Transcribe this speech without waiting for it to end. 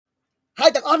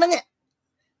hai tầng on đó nghe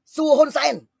xua hôn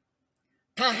sen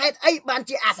thà hai ấy ban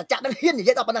chỉ à sạch chặt đang hiên như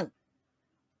vậy đó bạn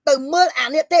từ mưa à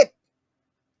niết tết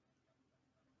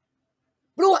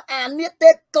รู้อ่านเนี่ยเต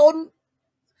ะโกน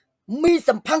มี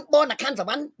สัมพันธ์บอลนักขันส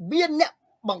วรรค์เบี้ยนเนี่ย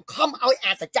บังคับเอาอ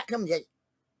าสจักรนั่นยัง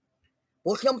พ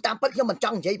วกខ្ញុំតាមពិតខ្ញុំមិនច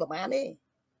ង់និយាយប្រហែលទេ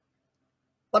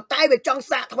ប៉ុន្តែវាចង់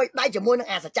សាកថ្មីដៃជាមួយនឹង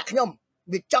អាសจักรខ្ញុំ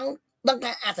វាចង់ដឹង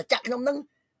ថាអាសจักរខ្ញុំនឹង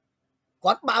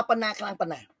គាត់បើប៉ុណ្ណាខ្លាំងប៉ុ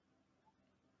ណ្ណា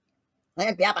ហើយ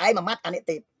ប្រាប់ឯងមួយម៉ាត់អានេះ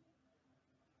ទេ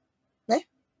ណា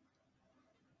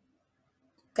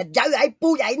កញ្ចៅឯងពូ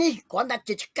ជឯងនេះគ្រាន់តែ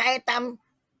ជាឆ្កែតាម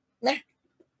ណា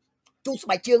ទូស្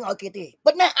បែកជើងឲ្យគេទេ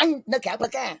ប៉ុន្តែអញនៅក្រៅផ្លូ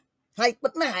វការហើយប៉ុ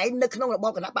ន្តែឯងនៅក្នុងរប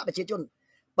បគណៈបកប្រជាជន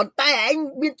ប៉ុន្តែឯង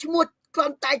មានឈ្មោះគ្រា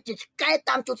ន់តែជាឆ្កែ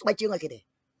តាមជួតស្បែកជើងឲ្យគេទេ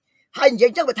ហើយនិយា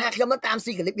យចឹងបើថាខ្ញុំនឹងតាម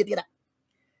ស៊ីកលិបវាទៀត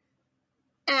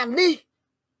អានេះ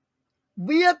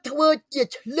វាធ្វើជា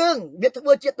ឆ្លើងវាធ្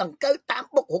វើជាដង្កូវតាម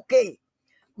បុករុកគេ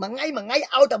មួយថ្ងៃ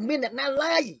ឲ្យតែមានអ្នកណា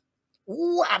ឡាយអូ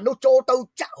អានោះចូលទៅ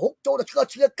ចាក់រុកចូលទៅ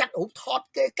ឈ្លើកាត់រុកថត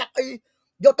គេកាត់អី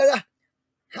យកទៅ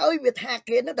ហើយវាថា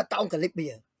គេនឹងទៅតោងកលិប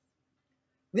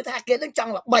វាថាគេនឹងច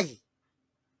ង់ល្បី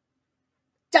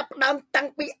ចាប់ដើមតាំង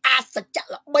ពីអាសច្ចៈ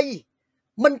ល្បី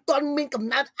មិនទាន់មានកំ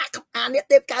ណើតអានេះ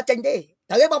ទេពការចេញទេ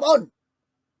ត្រូវទេបងប្អូន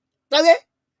ត្រូវទេ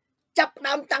ចាប់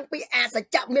ដើមតាំងពីអាស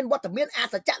ច្ចៈមានវត្តមានអា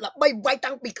សច្ចៈល្បីវាយ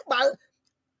តាំងពីក្បាល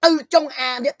ឪចុងអា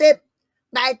នេះទេព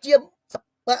ដែលជា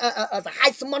សហ័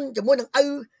យស្មុនជាមួយនឹងឪ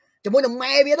ជាមួយនឹង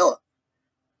ម៉ែវានោះ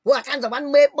ព្រោះអាខាន់សវណ្ណ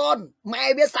មេបនម៉ែ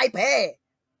វាសៃប្រែ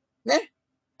ណា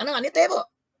អានោះអានេះទេព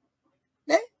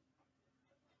ណា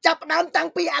ចាប់ដើមតាំង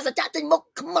ពីអាសច្ចៈចេញមុខ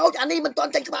ខ្មោចអានេះមិនទា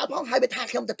ន់ចេញក្បាលផងហើយវាថា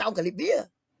ខ្ញុំទៅតោងកលិបវា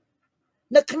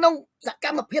នៅក្នុងសក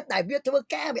ម្មភាពដែលវាធ្វើ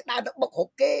ការវាដើរទៅបុករុក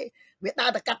គេវាដើរ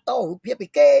ទៅកាត់តរូបភាពពី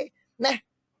គេណា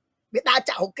វាដើរ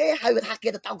ចាក់រុកគេហើយវាថាគេ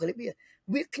ទៅតោងកលិប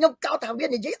វាខ្ញុំកោតថាវា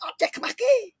និយាយអត់ចេះខ្មាស់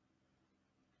គេ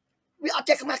វាអត់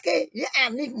ចេះខ្មាស់គេវាអា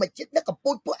នេះមិនចិត្តនឹកកំ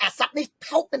ពូចពួកអាសត្វនេះ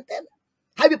ថោកមែនទែន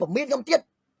ហើយវាពមៀនខ្ញុំទៀតឥ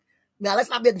ឡូវ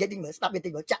ស្ដាប់វានិយាយតិចមើលស្ដាប់វាតិ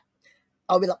ចមើលចាក់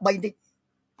ឲ្យវាល្បីតិច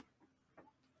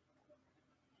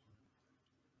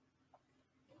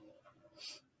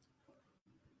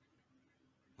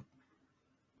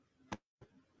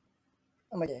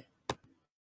អមទេ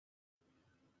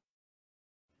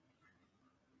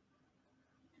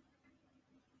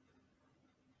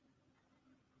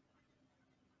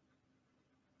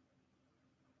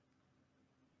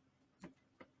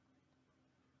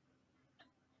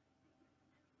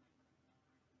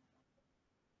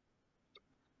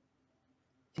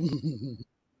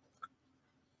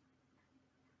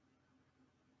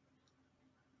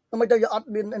អមទៅយកអត់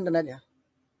មានអ៊ីនធឺណិតទេ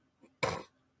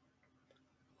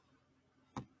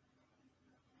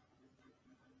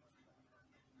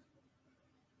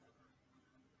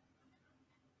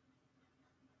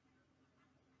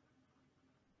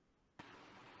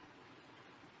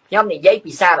ខ្ញុំនិយាយ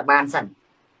ពីសារបានសិន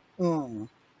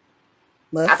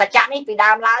មើលអាសច្ចៈនេះពី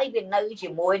ដើមឡើយវានៅជា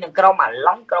មួយនឹងក្រុមអា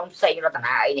ឡុងក្រុមផ្សេងរត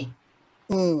នាអីនេះ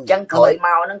អញ្ចឹងក្រោយម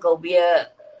កហ្នឹងក៏វា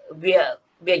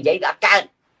និយាយក៏អត់កើត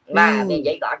បាទនិ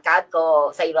យាយក៏អត់កើតក៏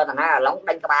សីរតនាអាឡុង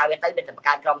ដេញក្បាលវាទៅវាទៅបង្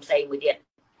កើតក្រុមផ្សេងមួយទៀត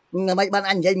មិនបាន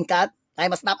អញនិយាយមិនកើតតែ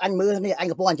មកស្ដាប់អញមើលនេះអញ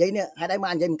កំពុងនិយាយនេះហេតុអីមក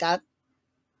អញនិយាយមិនកើត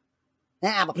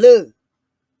ណាអាប្រភ្លឺ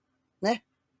ណា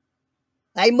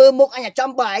ហើយមើលមុខអញអាចំ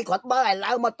បើឯងគ្រាន់បើឯ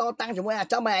ឡើងមកតតាំងជាមួយអា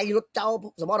ចំឯងរត់ចោល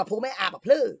សមរភូមិឯងអាប្រភ្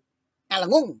លឺអាល្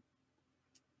ងង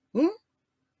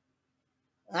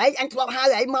ហើយអញធ្លាប់ហៅ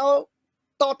ឯងមក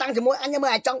តតាំងជាមួយអញមើ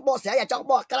លអាចង់បកស្រាយអាចង់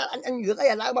បកក្រាត់អញរឿងអី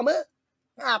ឡើងមកមើល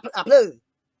អាភ្លឺ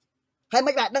ហើយ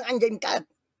មិនបាទដឹងអញនិយាយមិនកើត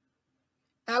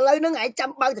ឥឡូវហ្នឹងឯងចាំ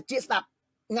បើកតិចស្ដាប់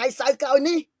ថ្ងៃសៅរ៍ក្រោយ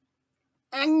នេះ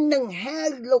អញនឹងហៅ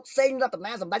លោកសេងរត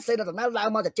នាសម្ដេចសេងរតនាឡើង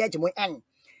មកទៅជែកជាមួយអញ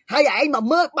ហើយឯងមក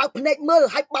មើលបើកភ្នែកមើល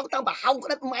ហើយបោកតាំងប្រហោងក្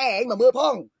តិតម៉ែឯងមកមើលផ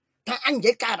ងថាអញនិ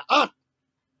យាយកើតអត់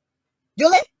យ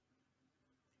ល់ទេ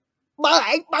បើ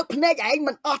ឯងបើកភ្នែកឯង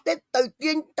មិនអស់ទេទៅ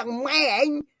ទាញទាំងម៉ែឯង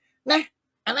ណា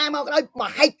អាណាមកដល់មក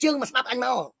ហែកជើងមកស្ដាប់អញម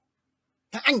ក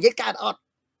ថាអញនិយាយកើតអត់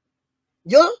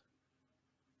យល់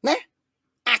ណា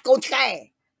អាកូនឆ្កែ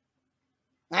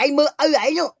ឯងមើលឪឯ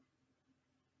ងនោះ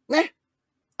ណា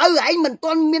ឪឯងមិន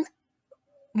ទាន់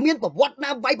មានប្រវត្តិណា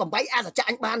វាយបំបីអាសច្ចៈ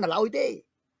អញបានដល់ឡើយទេ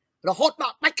រហូតដ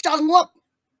ល់ដាច់ខ្យល់ងាប់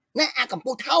ណាអាកំ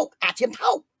ពូថោកអាឈាម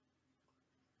ថោក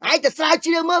ឯងទៅស្រាវ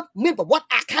ជ្រាវមើលមានប្រវត្តិ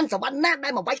អាខណ្ឌសវណ្ណណាដែ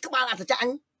លមកវាយក្បាលអាសច្ចៈអញ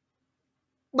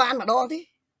បានម្ដងទេ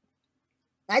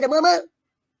ឯងទៅមើល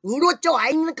រួចចុះឯ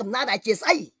ងនឹងកំណើតឯជាស្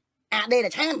អីអាដេ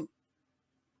តាឆាន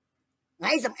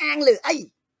ឯងសំអាងលើអី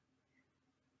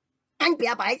អញប្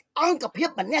រាប់ឯងអង្គភាព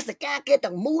បញ្ញាសកាគេ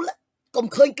ទាំងមូលកុំ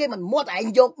ឃើញគេមិនមាត់ឯង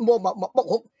យកមកបុក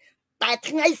រុកតែ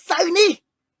ថ្ងៃសៅរ៍នេះ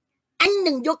អញ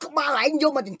នឹងយកក្បាលឯងយ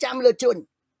កមកចិញ្ចាំលើជួន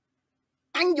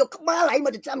អញយកក្បាលឯងម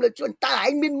កចិញ្ចាំលើជួនតើឯ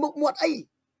ងមានមុខមាត់អី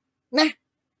ណា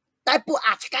ត តែពួក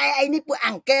អាឆ្កែឯនេះពួកអ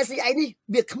ង្គែស៊ីឯនេះ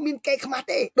វាគ្មានគេខ្មាស់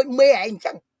ទេដូចមេឯងអញ្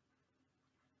ចឹង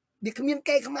វាគ្មាន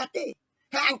គេខ្មាស់ទេ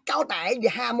ហើយអញកោតតែឯង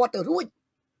វាហាមាត់ទៅរួច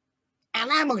អា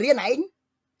ណាមករៀនឯង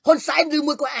ហ៊ុនសែនឬ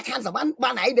មួយក៏អាខានសវណ្ណបា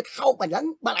នឯងវាថោកម្លឹង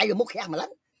បានឯងវាមុខក្រាស់ម្លឹង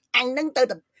អញនឹងទៅ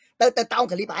តោង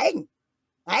កលីបឯង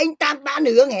តាមដាន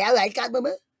រឿងហៅឯងកើត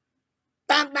មើល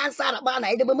តាមដានសារបានឯ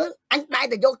ងទៅមើលអញដែរ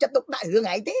ទៅយកចិត្តទុកដាក់រឿង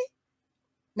ឯងទេ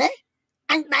ណា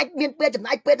អញដែរមានពេលចំ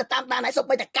ណាយពេលទៅតាមដានឯងសុំ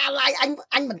បីតែការឡាយអ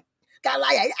ញមិនការ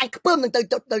ឡាយឯងអញខ្ពើមនឹងទៅ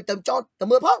ចោតទៅ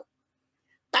មើលផង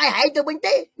តែឯងទៅវិញ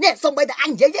ទេនេះសុំបីតែអ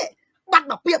ញនិយាយទេបាត់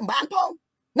មកពាក្យមិនបានផង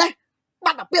ណា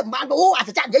បាត់មកពាក្យមិនបានអូអាស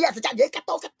ច្ចៈនិយាយកាត់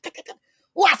តកាត់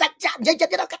អូអាសច្ចៈនិយាយចិត្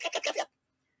តទៀតកាត់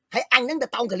ហើយអញនឹងទៅ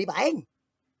តោងកលីបឯង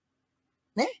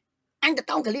ណាអញទៅ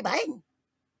តោងកលីបឯង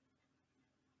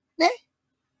ណា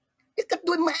វាគិត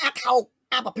ដូចមកអាថោក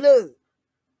អាប្រភ្លឺ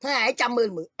ថាឯងចាំមើល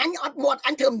អញអត់មាត់អ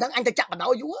ញធ្វើមិនដឹងអញទៅចាក់បដោ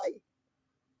យូរហើយ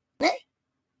ណា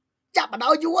ចាក់បដោ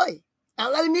យូរហើយឥ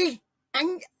ឡូវនេះអញ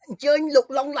អញ្ជើញលោក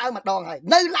ឡុងឡើងម្ដងហើយ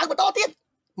នៅឡើងបន្តទៀត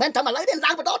មិនថាឥឡូវទេ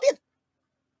ឡើងបន្តទៀត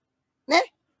ណា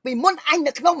ពីមុនអញ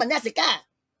នៅក្នុងមនសិការ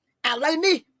ឥឡូវ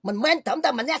នេះមិនមែនត្រឹមតែ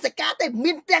មនសិការទេ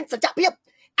មានទាំងសច្ចភាព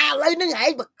ឥឡូវនឹងឯ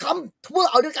ងបខំធ្វើ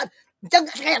ឲ្យរឿងអញ្ចឹង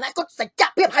ថ្ងៃអនាគតសច្ច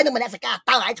ភាពហើយនឹងមនសិការ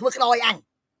តើឯងធ្វើក្តោយអញ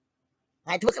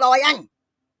ហើយធ្វើក្តោយអញ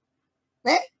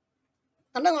ណា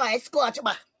អាហ្នឹងឯងស្គាល់ច្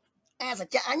បាស់អាស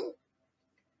ច្ចៈអញ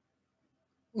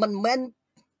មិនមែន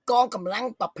កងកម្លាំង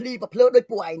ប្រភ្លឺដោយ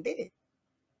ពួកឯងទេ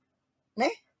ណា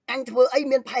អញធ្វើអី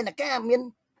មានផែនការមាន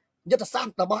យុទ្ធសាស្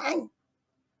ត្ររបស់អញ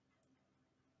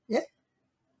ណា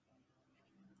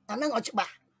អាហ្នឹងឲ្យច្បា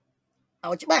ស់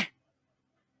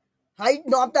ហើយ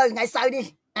នាំទៅថ្ងៃសៅរ៍នេះ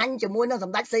អញជាមួយនឹងស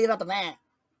ម្ដេចសីរតនា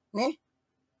ណា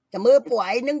ចាំមើលពួក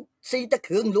ឯងនឹងស៊ីទឹក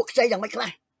គ្រឿងលក់ខ្ចីយ៉ាងម៉េចខ្លះ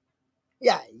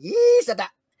យ៉ាយីស្ដា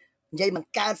ប់និយាយមិន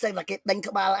កើតសេតែគេដេញ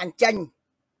ក្បាលអញចាញ់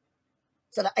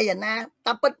ស្ដាប់អីអាណា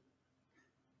តាពិត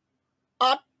អ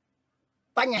ត់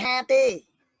បញ្ហាទេ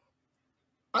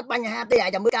ហើ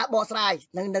យចាំមើលការបកស្រាយ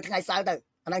នៅថ្ងៃសៅរ៍ទៅ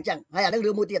អាហ្នឹងចឹងហើយអាហ្នឹង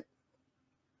រឿងមួយទៀត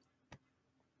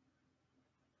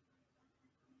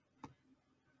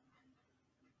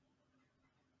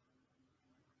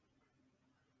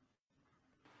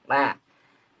បាទ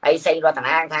អីសេងរត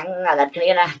នាខាងអាណិតគ្នា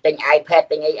ណាទិញ iPad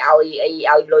ទិញអី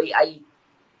ឲ្យលុយអី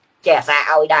ចេះអាសា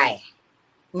ឲ្យដែរ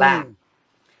បាទ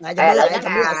តែឥឡូវហ្នឹង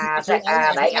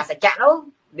អាសច្ចៈនោះ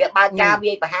វាបើកការ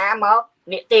វាយបហាមក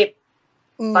នាគទេព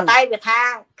ប៉ុន្តែវាថា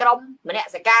ក្រុមមន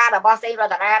សិការរបស់សេងរ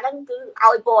តនាហ្នឹងគឺ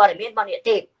ឲ្យព័ត៌មានរបស់នាគ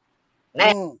ទេពណែ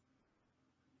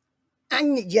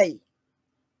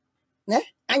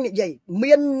អញនិយាយ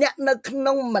មានអ្នកនៅក្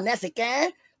នុងមនសិការ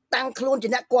តាំងខ្លួនជា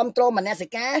អ្នកគ្រប់គ្រងមនសិ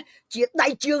ការជាដៃ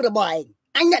ជើងរបស់ឯង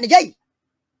អញអ្នកនិយាយ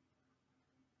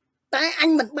តែអញ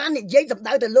មិនបាននិយាយសម្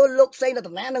ដៅទៅលើលោកសេងរត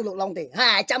នានិងលោកឡុងទេហើ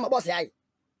យចាំមកបោះស្រាយ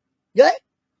យល់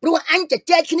ព្រោះអញជ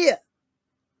ជែកគ្នា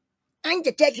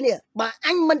បើអ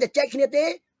ញមិនជជែកគ្នាទេ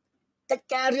កិច្ច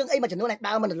ការរឿងអីមួយចំនួនឯង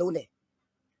ដើរមិនរលូនទេ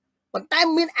ប៉ុន្តែ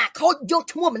មានអាខូចយក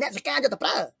ឈ្មោះមនសិការយកទៅប្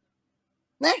រើ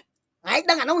ណាហើយ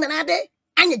ដឹងអានោះណាទេ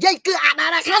អញនិយាយគឺអាដា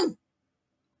រាខាន់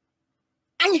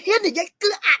អញហ៊ាននិយាយគឺ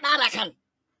អាដារាខាន់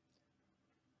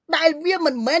ដែលវា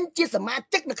មិនមែនជាសមា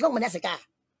ជិកនៅក្នុងមនសិការ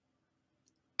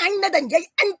អញនៅតែនិយាយ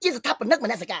អញជាស្ថាបនិកម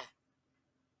នសិការ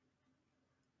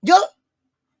យល់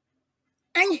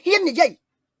អញហ៊ាននិយាយ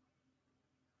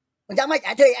មិនចាំមិន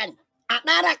អាចធ្វើអញអា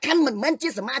ដារាខាន់មិនមែនជា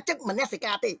សមាជិកមនសិ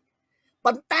ការទេ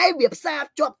ប៉ុន្តែវាផ្សារ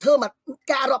ជាប់ធ្វើមក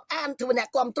ការរាប់អានធ្វើអ្នក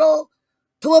គ្រប់គ្រង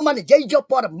ធ្វើមកនិយាយយក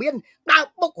ព័ត៌មានដើរ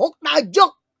បុករុកដើរយ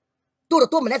កទូរ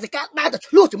ទស្សន៍មនសិការដើរទៅ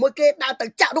ឆ្លោះជាមួយគេដើរទៅ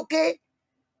ចាក់រុកគេ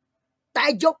តែ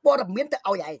យកព័ត៌មានទៅ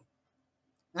ឲ្យឯង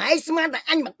ហើយស្មានតែ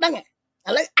អញមិនដឹងឥ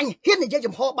ឡូវអញហ៊ាននិយាយ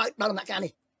ចំហបើដល់ដំណាក់កាល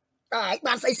នេះតើឯង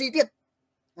បានស្អីស៊ីទៀត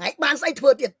ឯងបានស្អីធ្វើ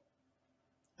ទៀត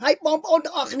ហើយបងប្អូន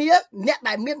ទាំងអស់គ្នាអ្នក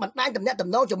ដែលមានបណ្ដាញទំនាក់ទំ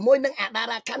នងជាមួយនឹងអាដា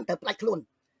រាខាន់ត្រូវផ្ដាច់ខ្លួន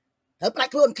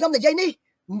ខ្ញុំនិយាយនេះ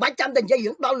មិនបាច់ចាំតែនិយាយ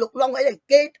រឿងដល់លោកឡុងអីទេ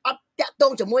គេអត់តាក់ទ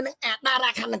ងជាមួយនឹងអាដារា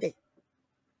ខាន់ហ្នឹងទេ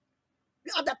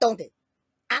វាអត់តាក់ទងទេ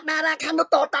អាដារាខាន់នោះ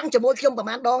តតាំងជាមួយខ្ញុំប្រ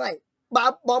ហែលដងហើយបើ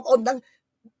បងប្អូនដឹង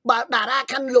បើតារា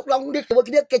ខាន់លោកឡុងនេះជាមួយ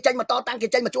គ្នាគេចេញមកតតាំងគេ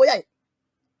ចេញមកជួយហើយ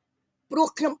ព្រោះ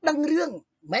ខ្ញុំដឹងរឿង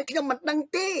មិនមែនខ្ញុំមិនដឹង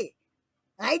ទេ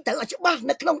ហើយត្រូវឲ្យច្បាស់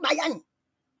នៅក្នុងដៃអញ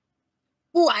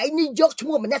ពួកឯងនេះយកឈ្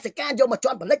មោះមនសិការយកមកជ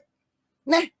ន់ផលិត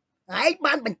ណាឯង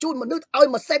បានបញ្ជូនមនុស្សឲ្យ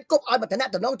មកសេពគប់ឲ្យមកតំណ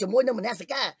តំណងជាមួយនឹងមនសិ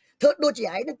ការធ្វើដូចជា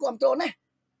ឯងនឹងគ្រប់គ្រងណា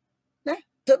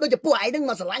ធ្វើដូចជាពួកឯងនឹង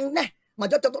មកស្រឡាញ់ណាមក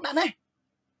យកទៅទុកដាក់ណា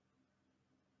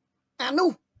អានោះ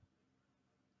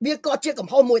វាក៏ជាកំ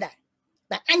ហុសមួយដែរ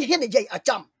តែអញហ៊ាននិយាយឲ្យ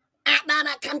ចំអាដា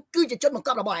រាខាន់គឺជាជនបង្ក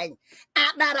ប់របស់ឯងអា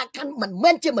ដារាខាន់មិន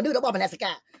មែនជាមនុស្សរបស់មនសិ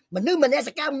ការមនុស្សមន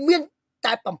សិការមាន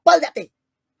តែ7នាក់ទេ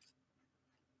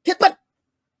ធៀបពិត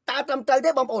តើត្រឹមត្រូវទេ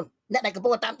បងប្អូនអ្នកដែលកំពុ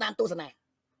ងតាមដានទស្សនា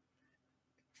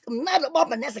កំណើតរបស់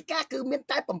មនសិការគឺមាន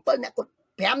តែ7អ្នកគាត់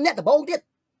5អ្នកដំបូងទៀត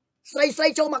ស្រី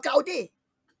ចូលមកក្រោយទេ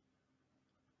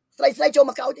ស្រីចូល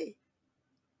មកក្រោយទេ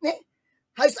នេះ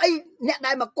ហើយស្អីអ្នក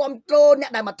ដែលមកគ្រប់គ្រងអ្ន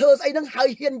កដែលមកធ្វើស្អីហ្នឹងហើយ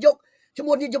ហ៊ានយកឈ្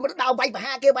មោះនេះយកមកដៅវាយប្រ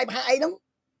ហារគេវាយប្រហារអីហ្នឹង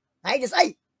ហើយជាស្អី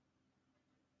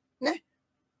ណា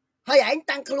ហើយឯង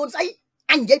តាំងខ្លួនស្អី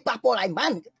អញនិយាយប៉ះពាល់ឯងបា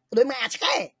នដូចមកអាឆ្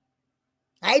កែឯ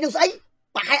ងនឹងស្អី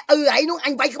ប្រហែលឯងនោះអ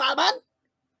ញវាយក្បាលបាន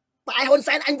ប្រហែលហ៊ុន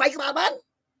សែនអញវាយក្បាលបាន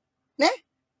ណា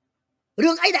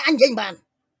រឿងអីដែលអញនិយាយបាន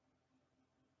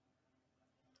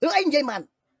រឿងអីនិយាយបាន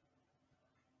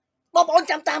បងប្អូន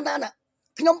ចាំតាមដាន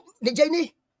ខ្ញុំនិយាយនេះ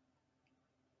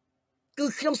គឺ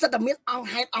ខ្ញុំសិតតែមានអង្គ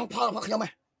ហេតុអង្គផលរបស់ខ្ញុំ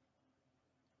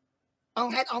អង្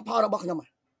គហេតុអង្គផលរបស់ខ្ញុំ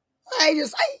ហើយ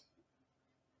ស្អី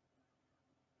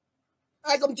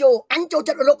ហើយកុំចូលអញចូល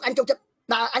ចិត្តរកអញចូលចិត្ត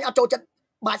ដើរអញអត់ចូលចិត្ត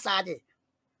បាសាទេឥ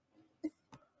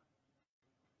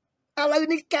ឡូវ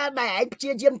នេះការដែលឯងព្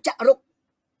យាយាមចាក់រុក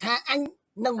ថាអញ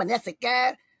នឹងមនសិការ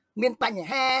មានបញ្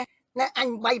ហាណាអញ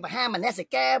វាយប្រហារមនសិ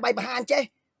ការវាយប្រហារអញ្ចេះ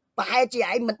ប្រហែលជា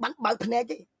ឯងមិនបានបើកភ្នែក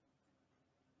ទេ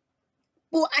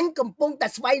ពួកអញកំពុងតែ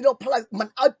ស្វែងរកផ្លូវមិន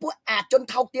ឲ្យពួកអាជន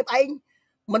ថោកទាបឯង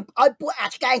មិនឲ្យពួកអា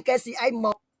ឆ្កែកែស៊ីឯងម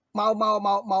ក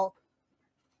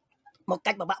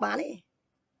កាច់បបាក់បានទេ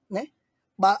ណា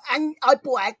បើអញឲ្យ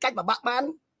ពួកឯងកាច់បបាក់បាន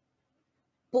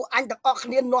ពួកអញទាំងអស់គ្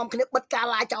នានាំគ្នាបិទការ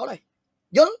ឡាយចោលហើយ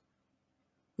យល់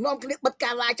នាំគ្នាបិទកា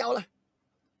រឡាយចោលហើយ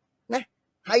ណា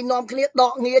ហើយនាំគ្នាដ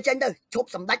កងារចេញទៅឈប់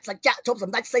សម្ដេចសច្ចៈឈប់ស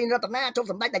ម្ដេចសេនរតនាឈប់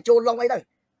សម្ដេចតែចូលឡុងអីទៅ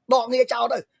ដកងារចោល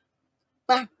ទៅ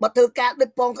ណាបើធ្វើការដឹក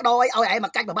ពងក្តោឲ្យឯងម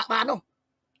កកាច់បបាក់បាននោះ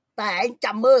តែឯង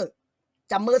ចាំមើ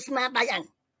លស្នាដៃអញ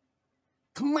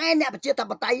ខ្មែរអ្នកប្រជាធិ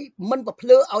បតេយ្យមិនប្រភ្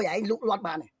លឺឲ្យឯងលូកលាត់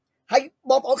បានហើយ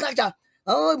បងប្អូនខ្លះចា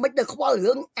អើយមិនទៅខ្វល់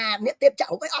រឿងអាអ្នកទៀតចាក់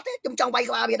អីអត់ទេខ្ញុំចង់វាយ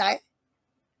ក្បាលវាដែរ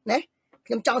ណា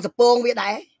ខ្ញុំចង់សពងវាដែ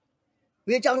រ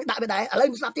វាចង់ដាក់វាដែរឥឡូវ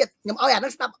ខ្ញុំស្ដាប់ទៀតខ្ញុំឲ្យអាហ្នឹ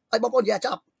ងស្ដាប់ឲ្យបងប្អូននិយាយច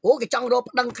ប់អូគេចង់រក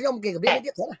ប្តឹងខ្ញុំគេគម្រាម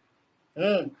ទៀតហ្នឹង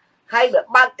ហើយ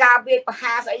បើកការវាយប្រ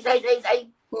ហារស្អី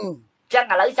ចឹង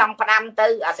ឥឡូវចង់ផ្ដាំទៅ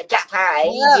អាសច្ចៈថាឯង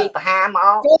និយាយប្រហារម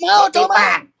កចូល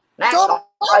បានណា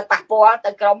ឲ្យប៉ះពាល់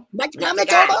ទៅក្រុមមិនឆ្នាំទេ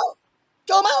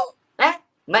ចូលមកណា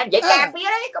មិននិយាយការពា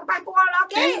រទេកុំប៉ះពាល់ដល់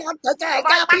គេអត់ត្រូវ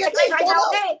ការពារទេចូលម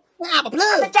កអាប្រភ្លឺ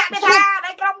សច្ចៈទេថាដ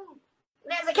ល់ក្រុម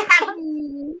អ្នកសច្ចៈ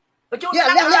បញ្ជូនដ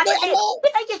ល់ពី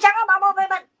អីជាចឹងមកវិ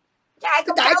ញចាយ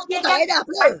កុំចោលជាចឹង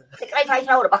សេចក្តីថ្លៃ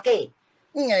ថ្នូររបស់គេ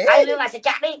ហើយរឿងអាសច្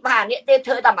ចៈនេះបាទអ្នកទេ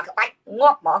ធ្វើតែមកក្បាច់ងា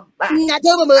ប់ហ្មងបាទញ៉ាធ្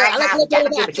វើមើលឥឡូវធ្វើប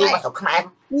ញ្ជូនមកស្រុកខ្មែរ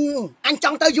អញច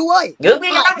ង់ទៅយូរហើយយើងវា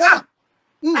ដល់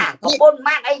ប្រពន្ធ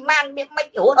ម៉ានអីម៉ានមានមិន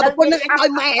រស់នៅប្រពន្ធនឹងអញឲ្យ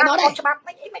ម៉ែមកដែរច្បាប់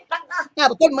មិនអីមិនដឹងណា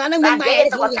ប្រពន្ធម៉ាននឹងមានម៉ែ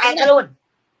ខ្លួនឯងខ្លួន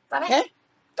បាទហ៎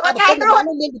ប្រពន្ធម៉ាន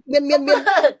នឹងមាន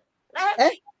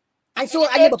អញសួរ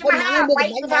អញមានប្រពន្ធម៉ាននឹងមាន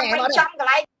ចំណែកម៉ែមកដែរចំកន្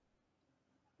លែង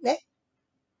ណា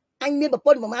អញមានប្រព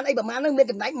ន្ធប្រមាណអីប្រមាណនឹងមាន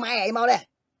ចំណែកម៉ែអីមកដែរ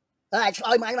ហើយឆ្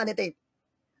លើយមកអញបានទេ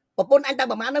ប្រពន្ធអញតាំង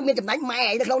ប្រមាណនឹងមានចំណែកម៉ែ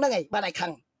អីនៅក្នុងហ្នឹងឯងបាទឯងខឹ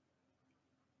ង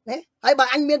ណាហើយបើ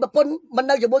អញមានប្រពន្ធមិន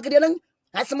នៅជាមួយគ្នាហ្នឹង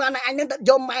ហើយស្មានតែអញនឹងទៅ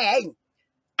យកម៉ែឯង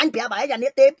អញប្រាប់ឯងអា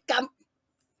នេះទេក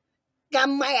ម្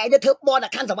មម៉ែឯងទៅធ្វើបនអា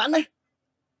ខណ្ឌសវណ្ណណា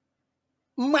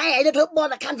ម៉ែឯងទៅធ្វើបន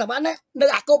អាខណ្ឌសវណ្ណណានៅ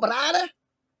អាកូបារ៉ាណា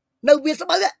នៅវាស្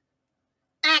បូវ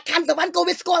អាខណ្ឌសវណ្ណក៏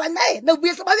វាស្គាល់អញដែរនៅ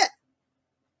វាស្បូវ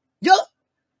យល់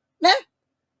ណា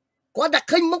គាត់តែ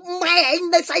ឃើញមុខម៉ែឯង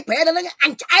នៅសៃប្រែហ្នឹងអ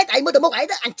ញឆ្អែតឯងមើលទៅមុខឯង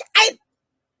ទៅអញឆ្អែត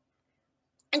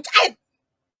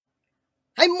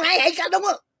ហើយម៉ែឯងកាល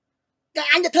នោះកា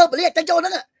អញទៅធ្វើបលិទៅចូលហ្នឹ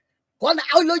ងគាត់តែ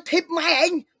ឲ្យលុយធីបម៉ែឯ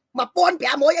ង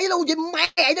1500អីលោកយីម៉ែឯ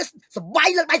ងទៅសបាយ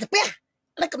លើដៃសាពះ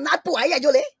តែកំណើតពួកឯងយ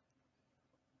ល់ទេ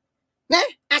ណា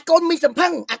អាកូនមីសំផឹ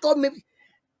ងអាកូន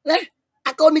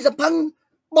មីសំផឹង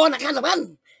បនអាខានសវណ្ណ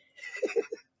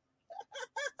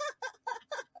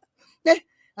ណា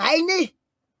ឯងនេះ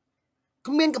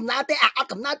គ្មានកំណើតទេអាអត់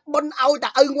កំណើតបុនឲ្យតែ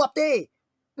ឪងាប់ទេ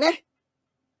ណា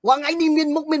វងឯងនេះមាន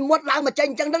មុខមានមាត់ឡើងមកចេញ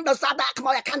អញ្ចឹងនឹងដោយសារតែខ្មោ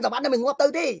ចអាខណ្ឌសវណ្ណមិនងាប់ទៅ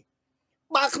ទេ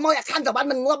បើខ្មោចអាខណ្ឌសវណ្ណ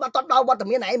មិនងាប់អត់ដល់វត្ត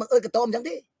មានឯងមកអើយកតោមអញ្ចឹង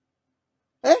ទេ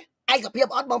ឯកភាព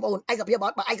អត់បងប្អូនឯកភាពអ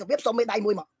ត់បើឯកភាពសុំមេដៃ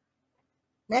មួយមក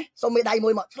ណាសុំមេដៃមួ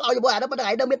យមកឆ្លោយជាមួយអានោះប៉ុន្តែ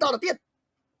ឯងនៅមានតទៅទៀត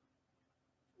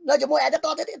នៅជាមួយឯងទៅត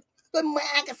ទៅទៀតដូចម៉ែ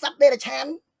អាកសັບដេរឆាន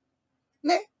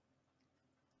ណា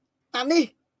អានេះ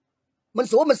មិន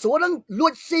ស្រួលនឹងលួ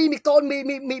ចស៊ីមីកូន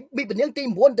មីពនាងទី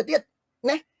9ទៅទៀត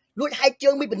ណាលួចហែកជើ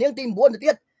ងមីពនាងទី9ទៅ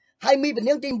ទៀតហើយមីព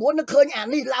នាងទី9នឹងឃើញអា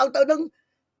នេះឡើងទៅនឹង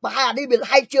បើអានេះវា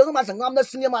ហែកជើងមកសងំនៅ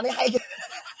ស្ងៀមអានេះហែក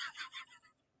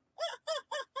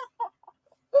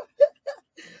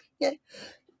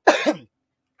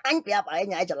អញប្រាប់ឯ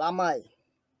ងច្រឡំហើយ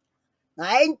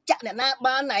ឯងចាក់អ្នកណា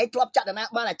បានឯងធ្លាប់ចាក់អ្នកណា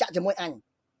បានតែចាក់ជាមួយអញ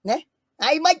ណា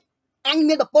ឯងមិនអញ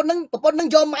មានប្រពន្ធនឹង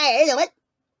យកម៉ែឯងយ៉ាងម៉េច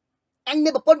អញមា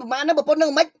នប្រពន្ធប្រមាណហ្នឹងប្រពន្ធនឹ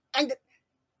ងមិនអញ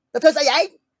ទៅធ្វើស្អីឯង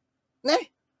ណា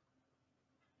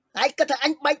ឯងគិតថាអ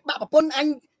ញបែកបាក់ប្រពន្ធអញ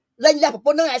lên ra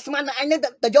một nó ai xem anh nó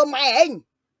tự vô mày anh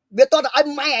việc tôi là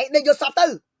anh mày ấy đây vô sập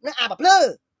tư nó bập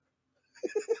lơ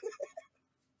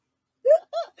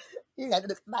như vậy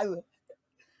được đâu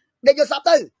đây vô sập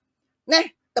tư nè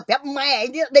tập phép mày ấy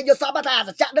đây vô sập ta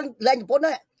chặt đứng lên một nó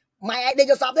mày ấy đây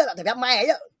vô sập đó là tập phép mày ấy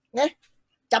đó nè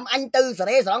chăm anh tư giờ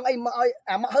đây rồi anh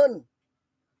mà hơn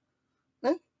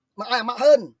mà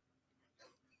hơn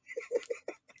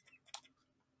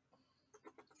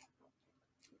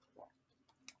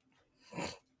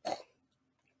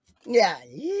dạ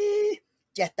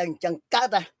trẻ từng chân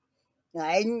cát à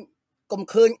anh cùng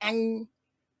khơi anh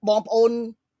bom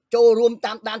ôn choរួម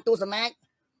tam đan tu snack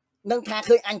nâng tha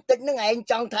khơi anh tích nó ngày anh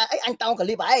trong tha ấy anh tao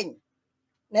clip anh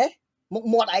nè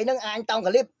một ấy nó anh tao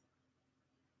clip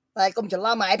này cùng chẳng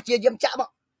lo mà em chia diêm chạm ạ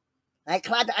này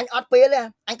khai anh ót pê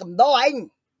lên anh cầm đo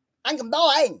anh cầm đo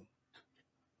anh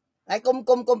này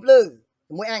cùng lư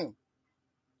mũi anh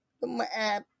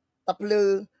mà tập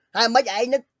lư hai mấy ấy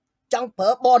nó trong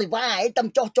phở bo thì vai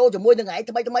tâm cho môi từng ngày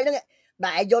mấy đó nghe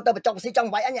đại vô tao trong si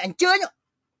trong vậy anh chưa nhá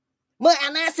mơ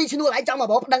ana si chnu lại trong mà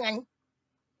bộ đăng anh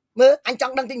mơ anh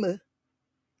trong đăng tin mơ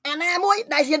ana muối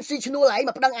đại diện si chnu lại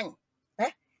mà đăng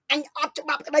anh ót cho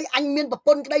bắp cái đây anh miên bập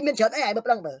quân cái đây miên chợt ấy bập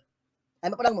đăng mơ ai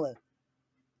bập đăng mơ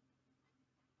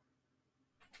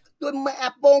tôi mà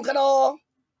bông cái đó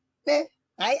nè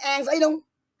ai ăn giấy đúng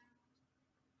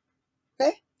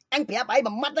đấy anh phải bay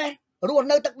bằng mắt đây luôn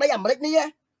nơi tận đây ẩm đấy đi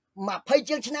mà phây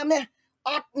chương năm nè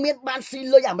ót miên ban xin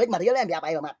lôi ẩm đấy mà đi lên phải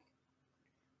bay vào mặt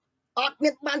ót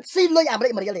miên ban xin lôi ẩm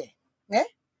đấy mà đi lên nè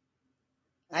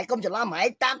ai không chịu lo mày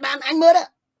tam đan anh mơ đó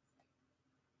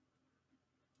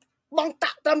bong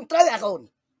tạ tâm tới à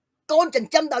con chần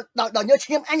châm đòi nhớ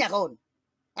chiêm anh à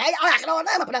ấy ở cái đó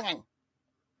đấy mà đang ảnh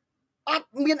ót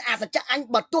miên sẽ chắc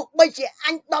anh bật tuộc bây chị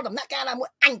anh đo đầm nát ca là mỗi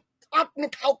anh ót miên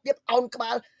thao tiếp ông các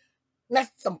bạn nè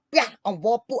sầm pia ông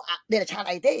vô pu đây là cha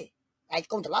này thế ai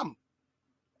không chịu lắm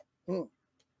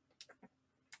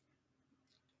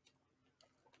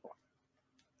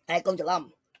ai không chịu lắm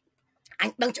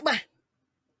anh đăng chứ ba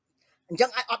anh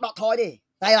chẳng ai ót đọt thôi đi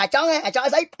này là cho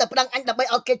giấy tập đăng anh tập bây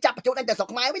ok chặt chỗ anh từ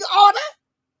sọc máy với nó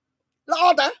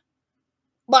ót á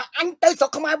mà anh tới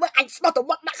sọc mai với anh nó tụi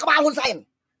bắt đã có bao hôn sen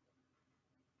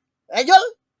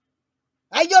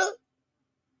ai dư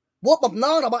bố bầm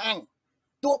nó rồi bọn anh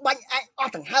tụi bánh anh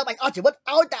thằng hai bánh chỉ biết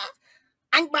ôi ta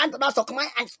anh ban tụi đó sọc mai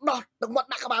anh đó tụi bắt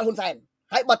đã có bao hôn sen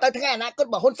hãy bật tới thế này nè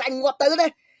con bảo hôn sen ngọt tới đấy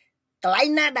cái lấy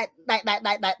na đại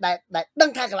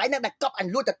đăng thang cái lấy na đại cọp anh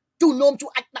luôn thật chu nôm chu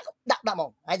anh đã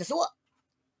mong aiจะสู้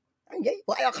anh vậy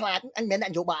của anh khát anh men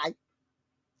anh vô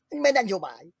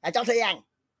bài ai cho thấy anh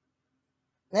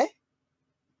đấy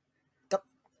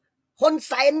hôn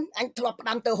sen anh thọp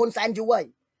đam từ hôn sen chú ơi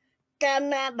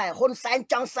Cana đại hôn sen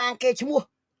trong sang kê chú mua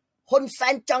hôn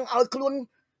sen trong ao luôn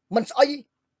mình soi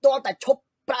to tại chụp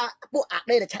ra bộ ạc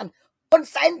đây là chăn hôn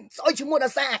sen soi chú mua là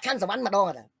sang khăn sờ bắn mà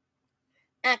đo rồi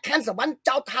khăn sờ bắn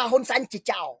trao tha hôn sen chỉ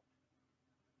chào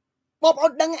bóp ở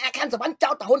đằng khăn sờ bắn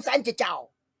trao tha hôn sen chỉ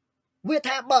chào vừa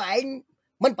tha bờ anh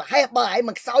mình phải hay bờ ấy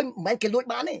mà soi mình cái lối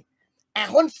bán này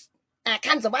hôn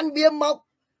khăn sờ bắn bia mộc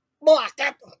bỏ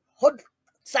cát hôn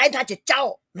sen tha chỉ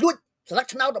chào lối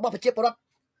lắc nào đó bỏ phải chia bỏ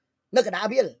nó cái đá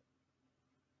bia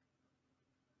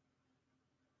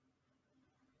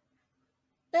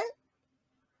đấy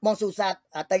mong su sạt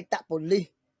ở tây tạ poli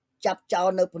chập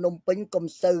chào nơi phnom penh công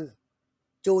sư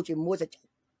chu chỉ mua sẽ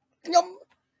nhóm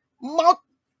máu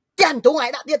chăn thủ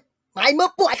ngoại đã biết mày mới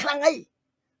bụi khăn ấy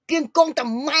kiên con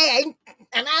tầm mai ấy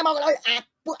anh ai mau nói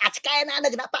bụi sky na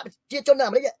nơi cái đã chia cho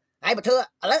nào đấy ai mà thưa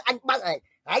lấy anh bắt này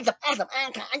ai dập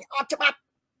an khả anh ót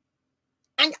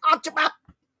cho bắp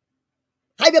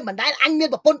hai bên mình đây anh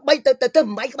miên một con bay từ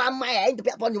mấy cái ba mai ấy từ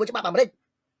con nhiều cho bắp mà đi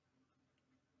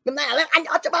hôm nay là anh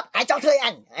ót cho bắp ai cho thuê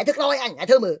anh ai thức lôi anh ai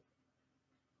thưa mừ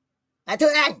ai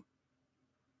thưa anh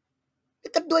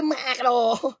cái đuôi mẹ cái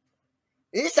đồ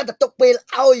ý sao tập tục về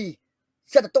ơi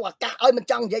sao tập tục cả ơi mình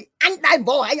trong vậy anh đang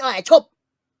vô anh ơi chụp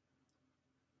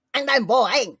anh đang vô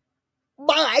anh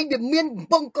ba anh bị miên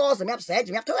bông co rồi mép xé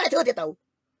chỉ mép thưa thì tàu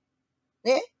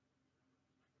nè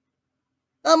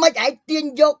mấy cái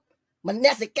tiên vô mình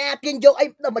nè ca tiên vô ấy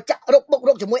đâu mà chặt rục bụng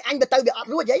rục cho môi anh bị tao bị ọt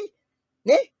luôn vậy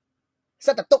nè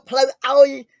sao tập tục lâu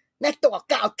ơi nè tục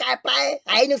cào cài play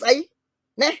ấy đừng ấy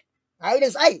nè ấy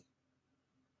đừng ấy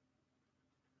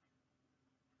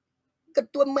cái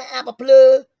tuôn mẹ bập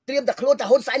lơ tiêm đặt luôn ta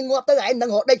hôn xanh ngọt tới ấy nâng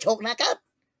hộ đây chột nè cát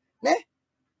nè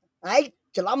ấy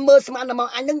chỉ lo mơ sman mà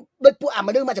anh nâng đôi phụ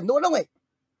mà đưa mà chấm nuốt đúng rồi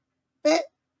nè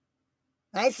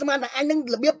ấy sman là anh nâng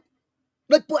là biết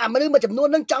đôi phụ mà đưa mà chấm nuốt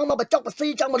nâng trong mà bà chọc bà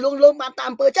si trong mà luôn luôn mà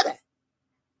tam pơ chất này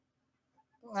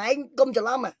ấy công chỉ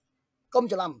lo mà công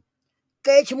chỉ làm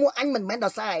kê chứ mua anh mình men đào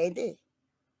sai ấy đi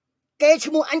គេ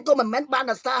ឈ្មោះអញក៏មិនមែនបាន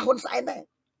អាសាហ៊ុនសែនដែរ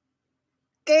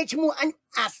គេឈ្មោះអញ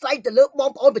អាស្រ័យទៅលើបង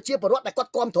ប្អូនប្រជាពលរដ្ឋដែលគា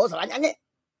ត់គាំទ្រស្រឡាញ់អញណា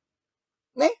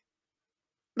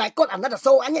ដែលគាត់អាណិតអា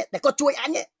សូរអញតែគាត់ជួយអ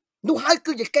ញនោះហើយ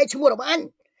គឺជាគេឈ្មោះរបស់អ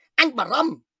ញបារ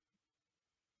ម្ភ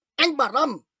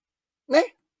ណា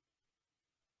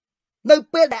នៅ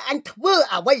ពេលដែលអញធ្វើ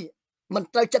អ្វីមិន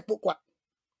ត្រូវចិត្តពួកគាត់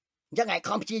អញ្ចឹងឯង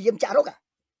ខំព្យាយាមចាក់រុក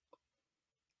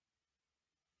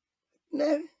ណា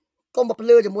កុំមកភ្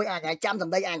លឺជាមួយអញឯងចាំស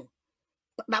ម្ដីអញ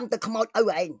ផ្ដាំទៅខ្មោចឪ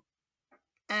ឯង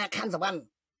អាខាន់សវណ្ណ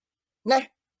ណា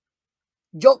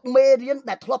យកមេរៀន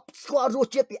ដែលធ្លាប់ស្គាល់រស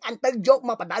ជាតិពីអញទៅយក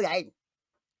មកបដៅឯង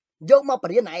យកមកប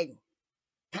រៀនឯង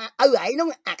ថាឪឯងហ្នឹង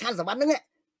អាខាន់សវណ្ណហ្នឹង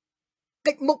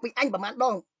កិច្ចមុខពីអញប្រហែលដ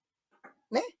ង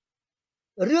ណា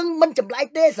រឿងមិនចម្លែក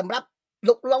ទេសម្រាប់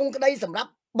លោកឡុងក្តីសម្រាប់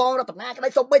បងរតនាក្តី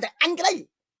សូម្បីតែអញក្តី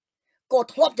ក៏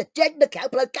ធ្លាប់ជជែកនៅក្រៅ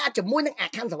ផ្លូវការជាមួយនឹងអា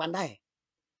ខាន់សវណ្ណដែរ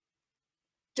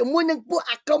ជាមួយនឹងពួក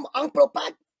អាក្រុមអង្គប្រូប៉ា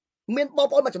ចមានបង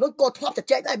ប្អូនមួយចំនួនក៏ធ្លាប់ជ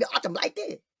ជែកដែរវាអត់ចម្លែកទេ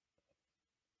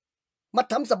មក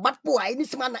ធ្វើសម្បត្តិពួកឯងនេះ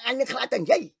ស្មានតែអញនឹងខ្លាចតែនិ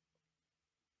យាយ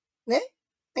ណា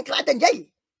អញខ្លាចតែនិយាយ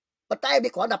ប៉ុន្តែវា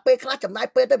គ្រាន់តែពេលខ្លះចំណាយ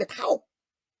ពេលទៅវាថោក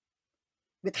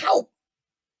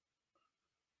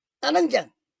អាហ្នឹងចឹង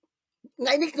ថ្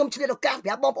ងៃនេះខ្ញុំឆ្លៀតឱកាសប្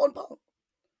រាប់បងប្អូនផង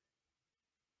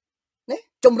ណា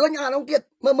ជំរុញអានោះទៀត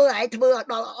មើលឯងធ្វើ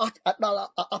ដល់អ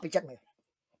ស់ពីចិត្តមើល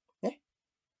ណា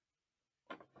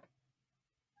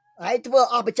ឯងធ្វើ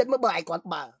អស់ពីចិត្តមើលបើឯងគាត់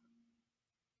បើ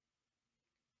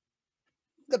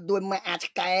ក៏ដូចមកអាច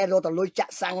កែរត់ទៅលុយចា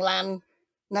ក់សាំងឡាន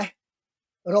ណា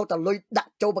រត់ទៅលុយដា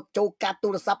ក់ចូលកាត់ទូ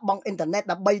រស័ព្ទបងអ៊ីនធឺណិត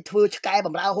ដើម្បីធ្វើឆ្កែ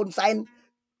បំរើហ៊ុនសែន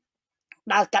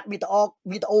ដើរកាត់វីដេ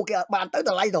អូគេឲ្យបានទៅត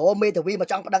ម្លៃទៅមេធាវីមក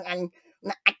ចង់ប្តឹងអញ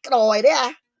ណាអាចក្រយទេ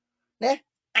ណា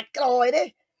អាចក្រយទេ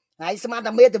ហើយស្មាន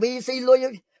តែមេធាវីស៊ីលុយ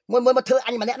មួយមកធ្វើអ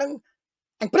ញម្នាក់ហ្នឹង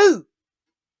អញព្រឺ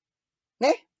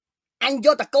ណាអញយ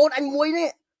កតកូនអញមួយនេះ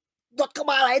ដុតក្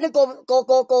បាលឯហ្នឹងក៏មិ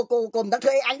នដឹងធ្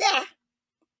វើអីអញទេ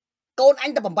កូនអ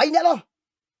ញតែ8នាក់នោះ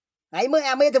ហើយមើល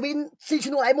អាមេធាវីស៊ី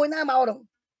ឈ្នួលឯមួយណាមកហ្នឹង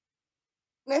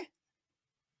ណា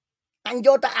អញយ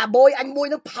កតែអាបយអញមួយ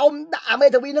ហ្នឹងផោមដាក់អាមេ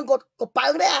ធាវីហ្នឹងក៏ប៉ើ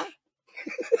ងដែរ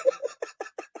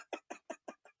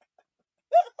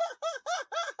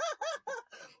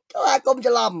ក៏អាកុំ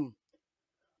ច្រឡំ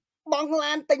បង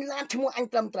ឡានទិញឡានឈ្មោះអញ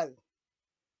ត្រឹមត្រូវ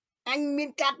អញមាន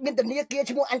កាតមានធនាគារ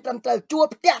ឈ្មោះអញត្រឹមត្រូវជួល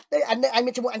ផ្ទះទៅអញ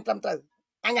មានឈ្មោះអញត្រឹមត្រូវ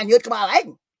អញញើតក្បាលឯង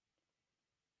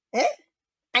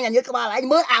អញញើតក្បាលឯង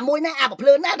មើលអាមួយណាអាប្រភ្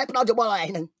លើនណាដែលផ្ដោតយោបល់ឯង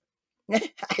ហ្នឹង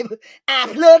អា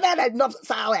ភ្លើនណាដែលនាំ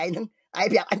សោឯងហ្នឹងឯង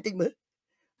ប្រាប់អញតិចមើល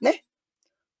ណា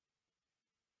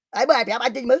ឯងបើឯងប្រាប់អ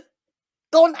ញតិចមើល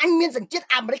កូនអញមានសញ្ជាតិ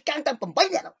អាមេរិកទាំង8នាក់តែ7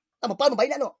 8នា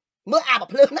ក់នោះមើលអាប្រ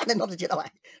ភ្លើនណាដែលនាំសញ្ជាតិអស់ឯ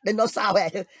ងដែលនាំសោឯង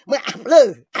មើលអាភ្លើ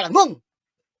អាល្ងង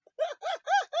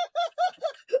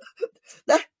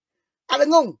ណាអាល្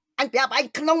ងងអញប្រាប់ឯង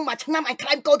ក្នុងមួយឆ្នាំអញខ្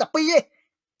លែមកូនតែ2ទេ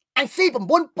អញស៊ី$9,000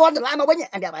មកវិញ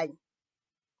អញប្រាប់ឯង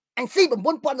អញស៊ី$9,000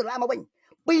មកវិញ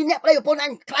2នាក់ប្តីប្រពន្ធអ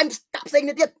ញខ្លែមតាក់ផ្សេង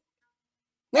នេះទៀត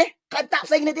ណាខ្លែមតាក់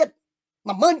ផ្សេងនេះទៀត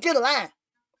$10,000ជាដុល្លារ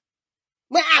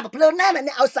មើលអាប្រភ្លើនណាអ្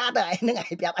នកឲ្យសារទៅឯងហ្នឹងឯង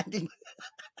ប្រាប់អញទី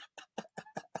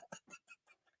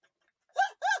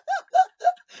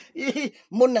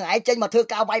មុននឹងឯងចេញមកធ្វើ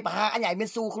ការវាយប្រហារអញឯងមាន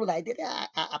ស៊ូខ្លួនឯងទៀត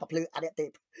អាប្រភ្លើនអានេះទេ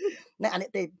ណាអានេះ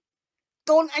ទេ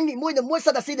កូនអញនីមួយ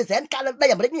សិតតែស៊ីដេសែនការលើដី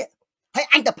អាមេរិកនេះហើយ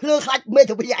អញតែភ្លើខ្លាចមេ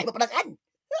ធាវីឯងមកប្តឹងអញ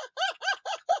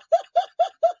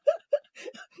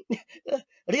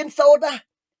រៀនសូត្រ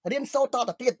ត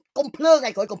ទៅទៀតកុំភ្លើថ្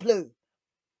ងៃក្រោយកុំភ្លើ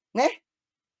ណា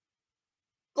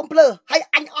កុំភ្លើហើយ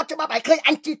អញអត់ច្បាប់ឯងឃើញអ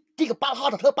ញជីកប៉ាល់ហោះ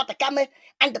ទៅធ្វើបាតកម្មឯង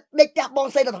អញទៅដេកផ្ទះបង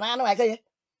សេនរតនានោះឯងឃើញ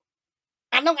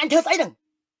អានោះអញធ្វើស្អីហ្នឹង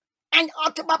អញអ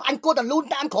ត់ច្បាប់អញគួរតែលូន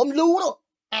តាមក្រុមលូនោះ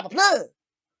អាប្រភ្លើ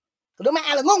ក៏ដូចមក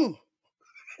អាល្ងង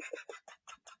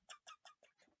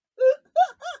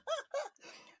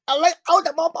ឥឡូវឲ្យ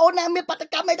តែបងប្អូនណាមានបាត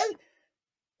កម្មអីទៅ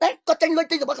តែគាត់ចេញលុយ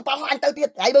ទិញរបស់កប៉ាល់ហោះអញទៅទៀត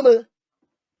ហើយមើល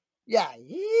យ៉ា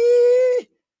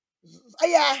ស្អី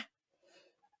អា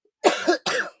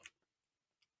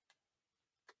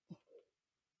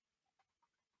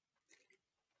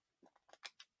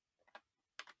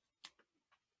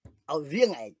ឲ្យរៀង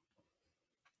ឯង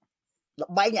ល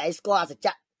បែងឯងស្គាល់អាសច្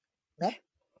ចៈណា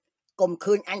កុំ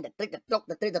ឃើញអញតែត្រិចតែ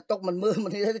តុកមិនមើលមិ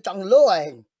នចង់លោឯ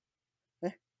ង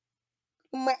ណា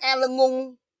មកអាល្ងង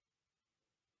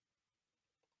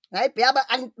ហើយប្រាប់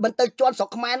អញមិនទៅជន់ស្រុក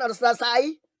ខ្មែរអត់ស្ដាយស្អី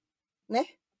ណា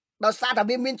ដោយសារតែ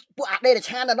វាមានពួកអាដេរ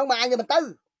ឆានដល់នោះមកអញមិនទៅ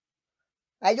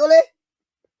ហើយយល់ទេ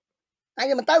អ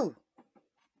ញមិនទៅ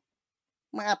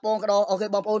មកអាពងកដោអូខេ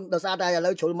បងប្អូនដោយសារតែឥ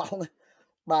ឡូវជ្រុលម៉ោង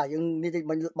បាទយើងនេះ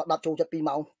មិន10ចូលចិត្ត2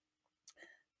ម៉ោង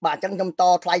បាទអញ្ចឹងខ្ញុំត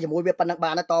ថ្លៃជាមួយវាប៉ុណ្ណឹង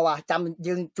បានតបាទចាំ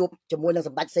យើងជួបជាមួយនឹងស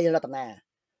ម្ដេចសេនរតនា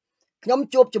ខ្ញុំ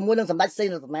ជួបជាមួយនឹងសម្ដេចសេន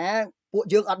រតនាពួក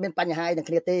យើងអត់មានបញ្ហានឹង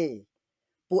គ្នាទេ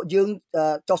ពួកយើង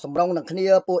ចុះសម្រងនឹងគ្នា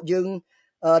ពួកយើង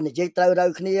និយាយត្រូវ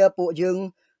គ្នាពួកយើង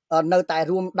នៅតែ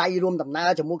រួមដៃរួមដំណើរ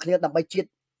ជាមួយគ្នាដើម្បីជាតិ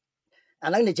អា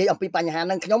ហ្នឹងនិយាយអំពីបញ្ហាហ្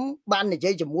នឹងខ្ញុំបាននិយា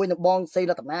យជាមួយនឹងបងសេ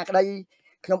រតនាក្តី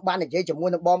ខ្ញុំបាននិយាយជាមួយ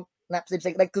នឹងបងណាផ្សេង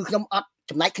ៗក្តីគឺខ្ញុំអត់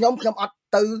ចំណែកខ្ញុំអត់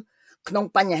ទៅក្នុង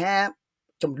បញ្ហា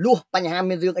ចំនួនបញ្ហា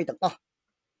មានរឿងអីទាំងអស់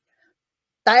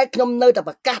តែខ្ញុំនៅតែ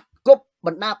ប្រកាសគ្រប់ប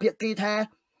ណ្ដាភាគីថា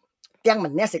ទាំងម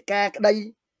នសិការក្តី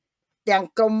ទាំង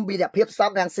ក្រមវិទ្យាភាពសព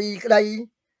រាំងស៊ីក្តី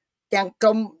ទាំងក្រ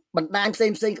មបណ្ដាញផ្សេ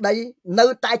ងក្តីនៅ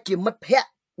តែជាមិត្តភ័ក្តិ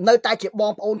នៅតែជាប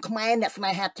ងប្អូនខ្មែរអ្នកស្នេ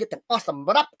ហាជាតិទាំងអស់ស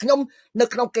ម្រាប់ខ្ញុំនៅ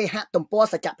ក្នុងគេហទំព័រ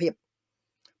សច្ចភាព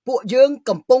ពួកយើង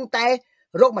កំពុងតែ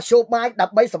រកមធ្យោបាយដើ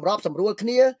ម្បីសម្របសម្រួលគ្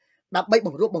នាដើម្បីប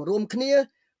ង្រួបបង្រួមគ្នា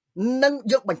និង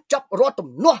យកបញ្ចប់រាល់ទំ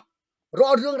នាស់រា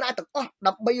ល់រឿងរ៉ាវទាំងអស់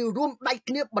ដើម្បីរួមដៃ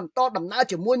គ្នាបន្តដំណើរ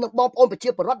ជាមួយនឹងបងប្អូនប្រជា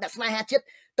ពលរដ្ឋអ្នកស្នេហាជាតិ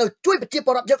ទៅជួយប្រជាព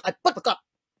លរដ្ឋយើងឲ្យពិតប្រាកដ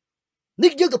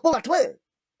នេះយើងកំពុងតែធ្វើ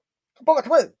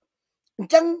អ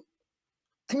ញ្ចឹង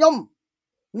ខ្ញុំ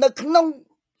នៅក្នុង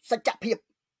សច្ចភាព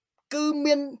គឺ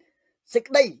មានសេច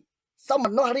ក្តីសម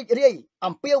ណោះរីករាយ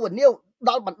អំពាវនាវ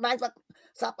ដល់បណ្ដាញ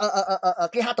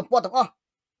គេហទំព័រទាំងអស់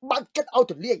បើកចិត្តឲ្យ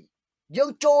ទូលាយយើង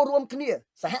ចូលរួមគ្នា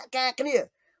សហការគ្នា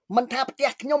មិនថាផ្ទះ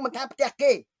ខ្ញុំមិនថាផ្ទះ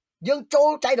គេយើងចូល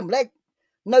ចែករំលែក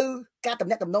នៅការតំ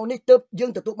ណាក់តំណងនេះទើបយើ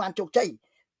ងទទួលបានជោគជ័យ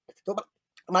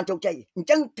អញ្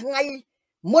ចឹងថ្ងៃ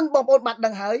មុនបងប្អូនបានដឹ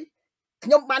ងហើយខ្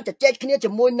ញុំបានជជែកគ្នាជា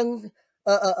មួយនឹង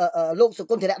លោកសុ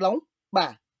គន្ធធរៈឡុងបា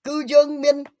ទគឺយើង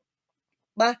មាន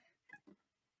បាទ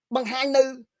បង្ហាញនៅ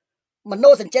មនោ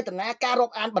សញ្ចេតនាការរា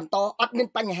ប់អានបន្តអត់មាន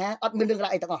បញ្ហាអត់មានរឿងរ៉ា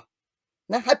វអីទាំងអស់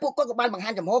ណាហើយពួកគាត់ក៏បានបង្ហា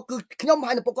ញចំហគឺខ្ញុំ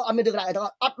ហើយនឹងពួកគាត់អត់មានរឿងរ៉ាវអីទាំងអ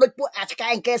ស់អត់ដូចពួកអាឆ្កែ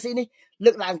អង្គស៊ីនេះ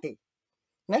លើកឡើងទេ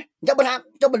ណាអញ្ចឹងបើថា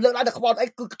ចុះមិនលើកឡើងទៅខ្វល់អី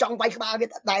គឺចង់វាយក្បាលវា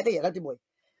ដែរទេឥឡូវទី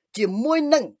1ជាមួយ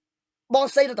នឹងបង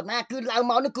សេរតនាគឺឡើង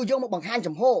មកនេះគឺយកមកបង្ហាញ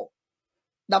ចំហ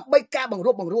ដើម្បីការបង្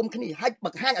រួបបង្រួមគ្នាហើយប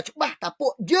ង្ហាញឲ្យច្បាស់ថាពួ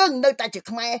កយើងនៅតែជា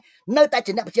ខ្មែរនៅតែ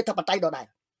ជាអ្នកប្រជាធិបតេយ្យដដែល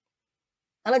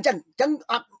អាហ្នឹងអញ្ចឹង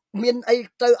អត់មានអី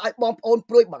ត្រូវឲ្យបងប្អូន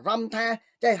ព្រួយបារម្ភថា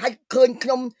ចេះឲ្យឃើញខ្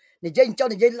ញុំនិយាយចុះ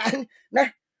និយាយឡើងណា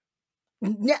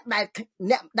អ្នក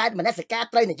ដែលមនសិការ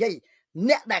ត្រូវនិយាយ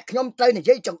អ្នកដែលខ្ញុំត្រូវនិ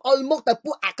យាយចង្អុលមុខទៅ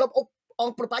ពួកអាក្រុមអ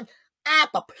ង្គប្របញ្ញអា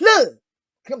ប្រភ្លើ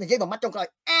ខ្ញុំនិយាយមួយម៉ាត់ចុងក្រោយ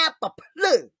អាប្រភ្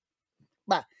លើ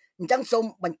បាទអញ្ចឹងសូម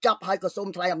បញ្ចប់ហើយក៏សូម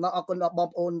ថ្លែងអំណរអគុណដល់បង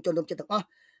ប្អូនជនរួមជាតិទាំងអស់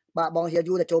បាទបងហៀ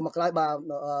យូដែលចូលមកក្រោយបាទ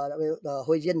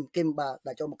ហ៊ុយយិនគឹមបាទ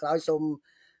ដែលចូលមកក្រោយសូម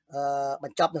ប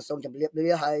ញ្ចប់និងសូមជម្រាបលា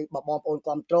ហើយបងប្អូនគ្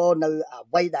រប់គ្រងនៅ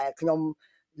អ្វីដែលខ្ញុំ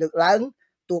លើកឡើង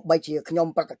ទោះបីជាខ្ញុំ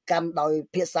ប្រតិកម្មដោយ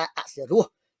ភាសាអសិរោះ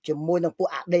ជាមួយនឹងពួក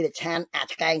អាដេរឆានអា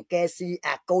ឆ្កែអង្គស៊ី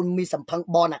អាកូនមីសំផឹង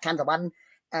បនអាខណ្ឌរវ៉ាន់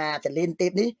អាចលៀនទេ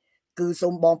ពនេះគឺសូ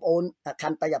មបងប្អូនខ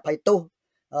ន្តីអភ័យទោស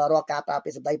រាល់ការប្រើពា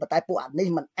ក្យសម្ដីប៉ុន្តែពួកអានេះ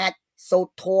มันអាចសូត្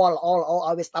រធម៌ល្អ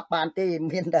ឲ្យវាស្ដាប់បានទេ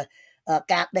មានតែ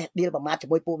ការដេះដៀលប្រមាថជា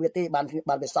មួយពួកវាទេបាន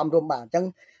វាសំរុំបាទអញ្ចឹង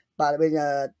បាទវិញ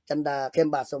ចិនដាខ្ញុំ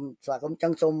បាទសូមស្វាគមន៍អញ្ចឹ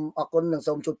ងសូមអរគុណនិង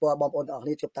សូមជូនពរបងប្អូនទាំងអស់គ្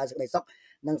នាជួបតែសេចក្តីសុខ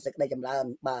និងសេចក្តីចម្រើន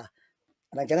បាទ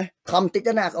អញ្ចឹងខំតិច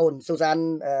ទៅណាបងអូនស៊ូសាន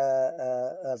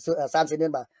សានស៊ីនឿ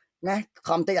នបាទណា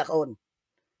ខំតិចបងអូន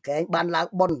កែងបានឡើង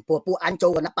ប៉ុនពួកអញចូ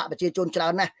លគណៈបកប្រជាជនច្រើ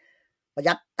នណាស់ប្រ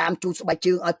យ័ត្នតាមជូនស្បែក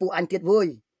ជើងឲ្យពួកអញទៀតវើយ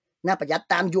ណាប្រយ័ត្ន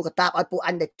តាមយកតាបឲ្យពួកអ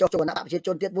ញដែលចុះចូលគណៈបកប្រជាជ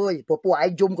នទៀតវើយពួកឯ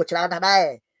ងយំក៏ច្រើនណាស់ដែរ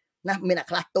ណាមានអា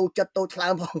ខ្លះតូចចិត្តតូចឆ្លើ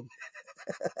មផង